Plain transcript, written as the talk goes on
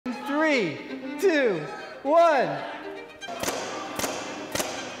3, 2, 1.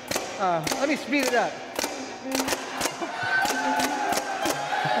 Let me speed it up.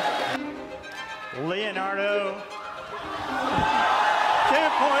 Leonardo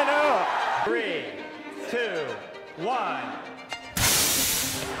 2.0. 3, 2, 1.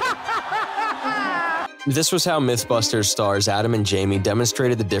 This was how Mythbusters stars Adam and Jamie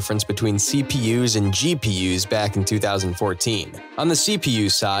demonstrated the difference between CPUs and GPUs back in 2014. On the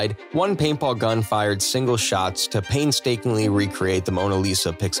CPU side, one paintball gun fired single shots to painstakingly recreate the Mona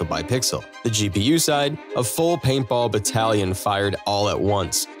Lisa pixel by pixel. The GPU side, a full paintball battalion fired all at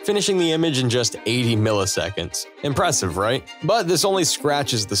once, finishing the image in just 80 milliseconds. Impressive, right? But this only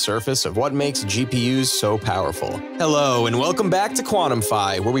scratches the surface of what makes GPUs so powerful. Hello, and welcome back to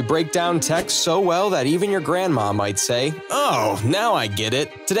quantumfy, where we break down tech so well that even your grandma might say, "Oh, now I get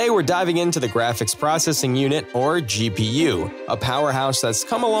it." Today we're diving into the Graphics Processing Unit, or GPU, a powerhouse that's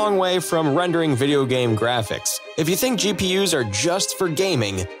come a long way from rendering video game graphics. If you think GPUs are just for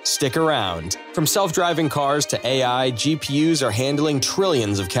gaming, stick around. From self-driving cars to AI, GPUs are handling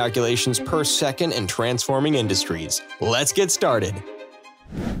trillions of calculations per second and transforming industries. Let's get started.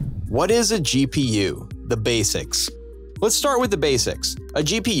 What is a GPU? The basics. Let's start with the basics. A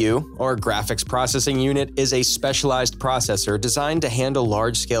GPU, or Graphics Processing Unit, is a specialized processor designed to handle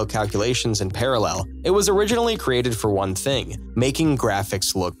large-scale calculations in parallel. It was originally created for one thing: making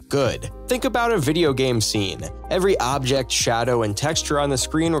graphics look good. Think about a video game scene. Every object, shadow, and texture on the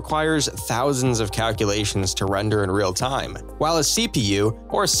screen requires thousands of calculations to render in real time. While a CPU,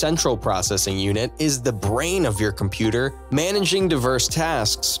 or Central Processing Unit, is the brain of your computer, managing diverse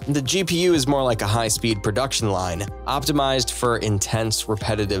tasks, the GPU is more like a high-speed production line, optimized for intense,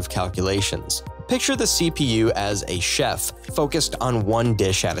 repetitive calculations. Picture the CPU as a chef, focused on one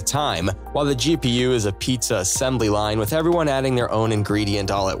dish at a time, while the GPU is a pizza assembly line with everyone adding their own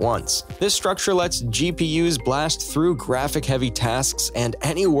ingredient all at once. This structure lets GPUs blast through graphic-heavy tasks and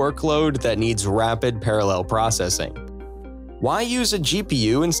any workload that needs rapid parallel processing. Why use a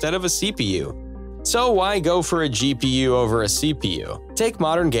GPU instead of a CPU? So why go for a GPU over a CPU? Take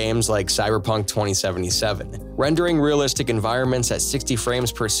modern games like Cyberpunk 2077. Rendering realistic environments at 60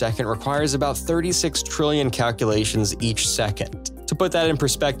 frames per second requires about 36 trillion calculations each second. To put that in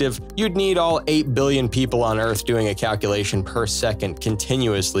perspective, you'd need all 8 billion people on Earth doing a calculation per second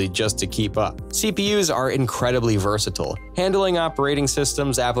continuously just to keep up. CPUs are incredibly versatile, handling operating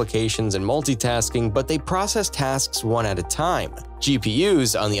systems, applications, and multitasking, but they process tasks one at a time.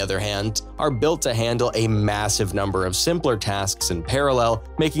 GPUs, on the other hand, are built to handle a massive number of simpler tasks in parallel,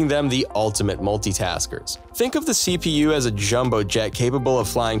 making them the ultimate multitaskers. Think of the CPU as a jumbo jet capable of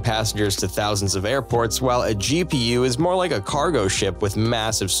flying passengers to thousands of airports, while a GPU is more like a cargo ship with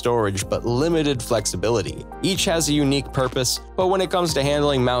massive storage but limited flexibility. Each has a unique purpose, but when it comes to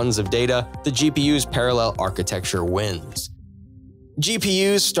handling mountains of data, the GPU's parallel architecture wins.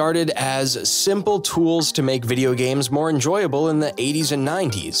 GPUs started as simple tools to make video games more enjoyable in the 80s and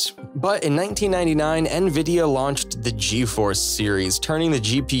 90s. But in 1999, NVIDIA launched the GeForce series, turning the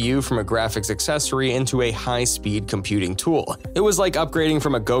GPU from a graphics accessory into a high-speed computing tool. It was like upgrading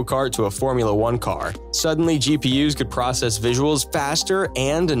from a go-kart to a Formula One car. Suddenly, GPUs could process visuals faster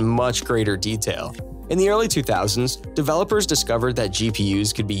and in much greater detail. In the early 2000s, developers discovered that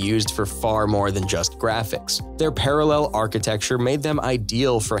GPUs could be used for far more than just graphics. Their parallel architecture made them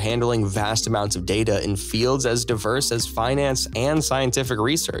ideal for handling vast amounts of data in fields as diverse as finance and scientific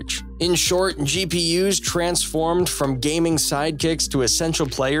research. In short, GPUs transformed from gaming sidekicks to essential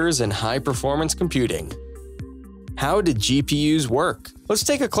players in high-performance computing. How did GPUs work? Let's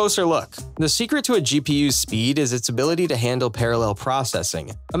take a closer look. The secret to a GPU's speed is its ability to handle parallel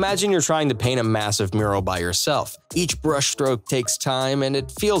processing. Imagine you're trying to paint a massive mural by yourself. Each brushstroke takes time and it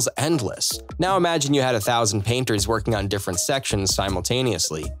feels endless. Now imagine you had 1,000 painters working on different sections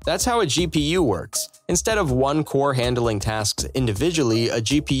simultaneously. That's how a GPU works. Instead of one core handling tasks individually, a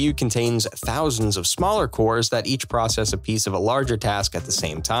GPU contains thousands of smaller cores that each process a piece of a larger task at the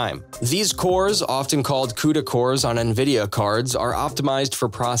same time. These cores, often called CUDA cores on NVIDIA cards, are optimized for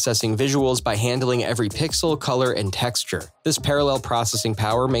processing visuals by handling every pixel, color, and texture. This parallel processing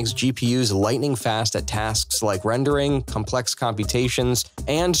power makes GPUs lightning fast at tasks like rendering, complex computations,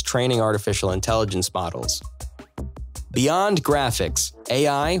 and training artificial intelligence models. Beyond graphics,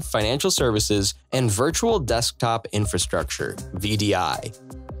 AI, financial services, and virtual desktop infrastructure (VDI).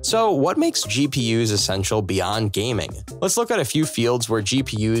 So, what makes GPUs essential beyond gaming? Let's look at a few fields where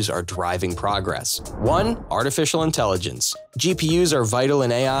GPUs are driving progress. 1. Artificial intelligence. GPUs are vital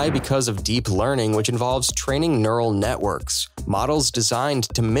in AI because of deep learning, which involves training neural networks, models designed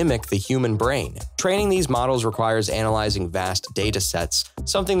to mimic the human brain. Training these models requires analyzing vast data sets,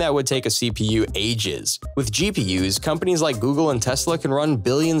 something that would take a CPU ages. With GPUs, companies like Google and Tesla can run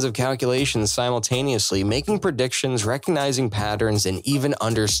billions of calculations simultaneously, making predictions, recognizing patterns, and even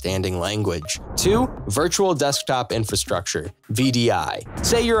understanding language. 2. Virtual desktop infrastructure, VDI.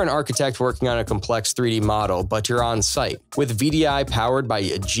 Say you're an architect working on a complex 3D model, but you're on site. With VDI powered by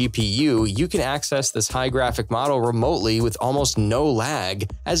a GPU, you can access this high graphic model remotely with almost no lag,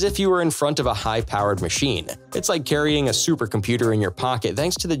 as if you were in front of a high-powered machine. It's like carrying a supercomputer in your pocket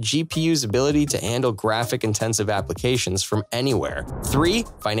thanks to the GPU's ability to handle graphic-intensive applications from anywhere. 3.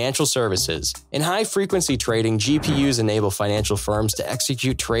 Financial services. In high-frequency trading, GPUs enable financial firms to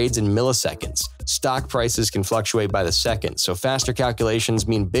execute trades in milliseconds. Stock prices can fluctuate by the second, so faster calculations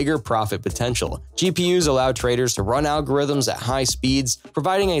mean bigger profit potential. GPUs allow traders to run algorithms at high speeds,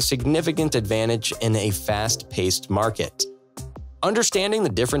 providing a significant advantage in a fast-paced market. Understanding the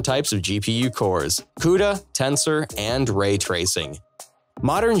different types of GPU cores, CUDA, tensor, and ray tracing.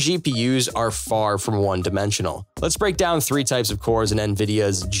 Modern GPUs are far from one-dimensional. Let's break down 3 types of cores in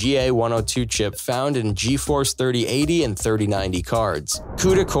NVIDIA's GA102 chip found in GeForce 3080 and 3090 cards.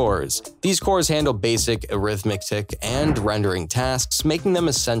 CUDA cores. These cores handle basic arithmetic and rendering tasks, making them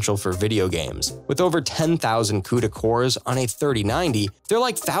essential for video games. With over 10,000 CUDA cores on a 3090, they're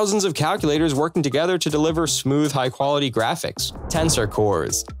like thousands of calculators working together to deliver smooth, high-quality graphics. Tensor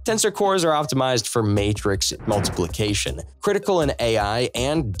cores. Tensor cores are optimized for matrix multiplication, critical in AI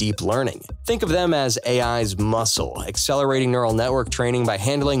and deep learning. Think of them as AI's muscle, accelerating neural network training by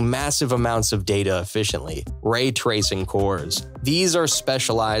handling massive amounts of data efficiently. Ray tracing cores. These are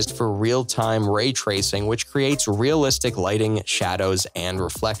specialized for real-time ray tracing, which creates realistic lighting, shadows, and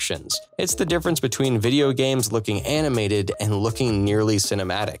reflections. It's the difference between video games looking animated and looking nearly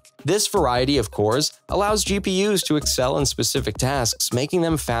cinematic. This variety of cores allows GPUs to excel in specific tasks, making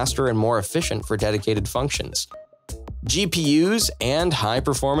them faster and more efficient for dedicated functions. GPUs and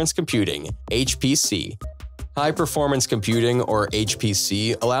high-performance computing, HPC. High-performance computing, or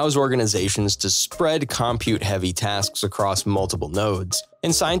HPC, allows organizations to spread compute-heavy tasks across multiple nodes.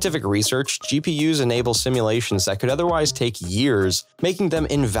 In scientific research, GPUs enable simulations that could otherwise take years, making them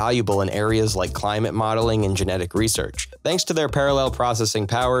invaluable in areas like climate modeling and genetic research. Thanks to their parallel processing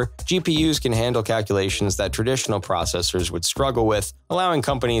power, GPUs can handle calculations that traditional processors would struggle with, allowing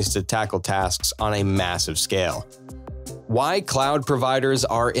companies to tackle tasks on a massive scale. Why cloud providers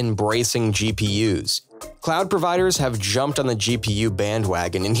are embracing GPUs. Cloud providers have jumped on the GPU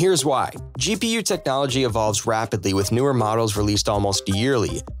bandwagon, and here's why. GPU technology evolves rapidly with newer models released almost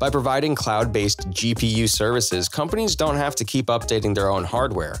yearly. By providing cloud-based GPU services, companies don't have to keep updating their own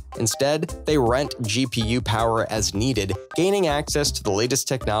hardware. Instead, they rent GPU power as needed, gaining access to the latest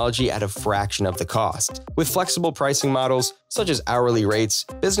technology at a fraction of the cost. With flexible pricing models, such as hourly rates,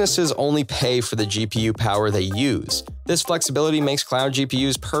 businesses only pay for the GPU power they use. This flexibility makes cloud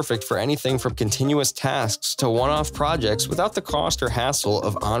GPUs perfect for anything from continuous tasks to one-off projects without the cost or hassle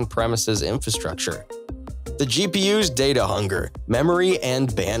of on-premises infrastructure. The GPU's data hunger, memory, and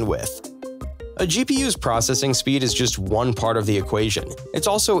bandwidth. A GPU's processing speed is just one part of the equation. It's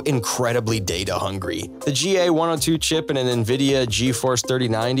also incredibly data hungry. The GA102 chip in an NVIDIA GeForce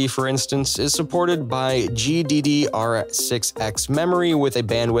 3090, for instance, is supported by GDDR6X memory with a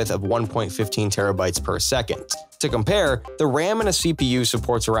bandwidth of 1.15 terabytes per second. To compare, the RAM in a CPU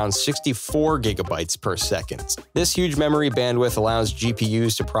supports around 64 gigabytes per second. This huge memory bandwidth allows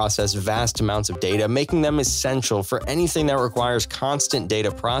GPUs to process vast amounts of data, making them essential for anything that requires constant data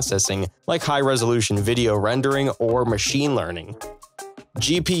processing, like high-resolution video rendering or machine learning.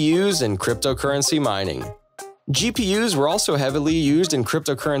 GPUs and cryptocurrency mining. GPUs were also heavily used in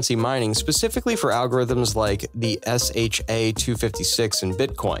cryptocurrency mining, specifically for algorithms like the SHA-256 in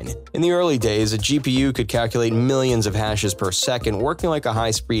Bitcoin. In the early days, a GPU could calculate millions of hashes per second, working like a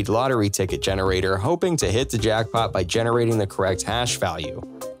high-speed lottery ticket generator, hoping to hit the jackpot by generating the correct hash value.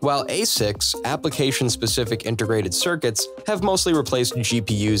 While ASICs, application-specific integrated circuits, have mostly replaced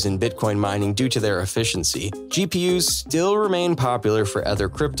GPUs in Bitcoin mining due to their efficiency, GPUs still remain popular for other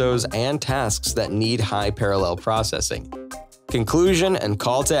cryptos and tasks that need high parallel processing. Conclusion and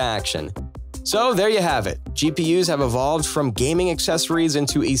call to action. So there you have it. GPUs have evolved from gaming accessories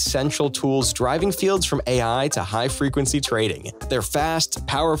into essential tools driving fields from AI to high-frequency trading. They're fast,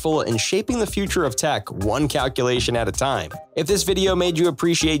 powerful, and shaping the future of tech one calculation at a time. If this video made you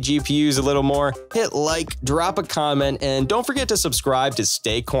appreciate GPUs a little more, hit like, drop a comment, and don't forget to subscribe to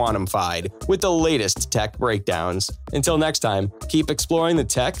stay quantumfied with the latest tech breakdowns. Until next time, keep exploring the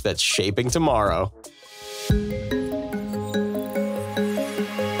tech that's shaping tomorrow.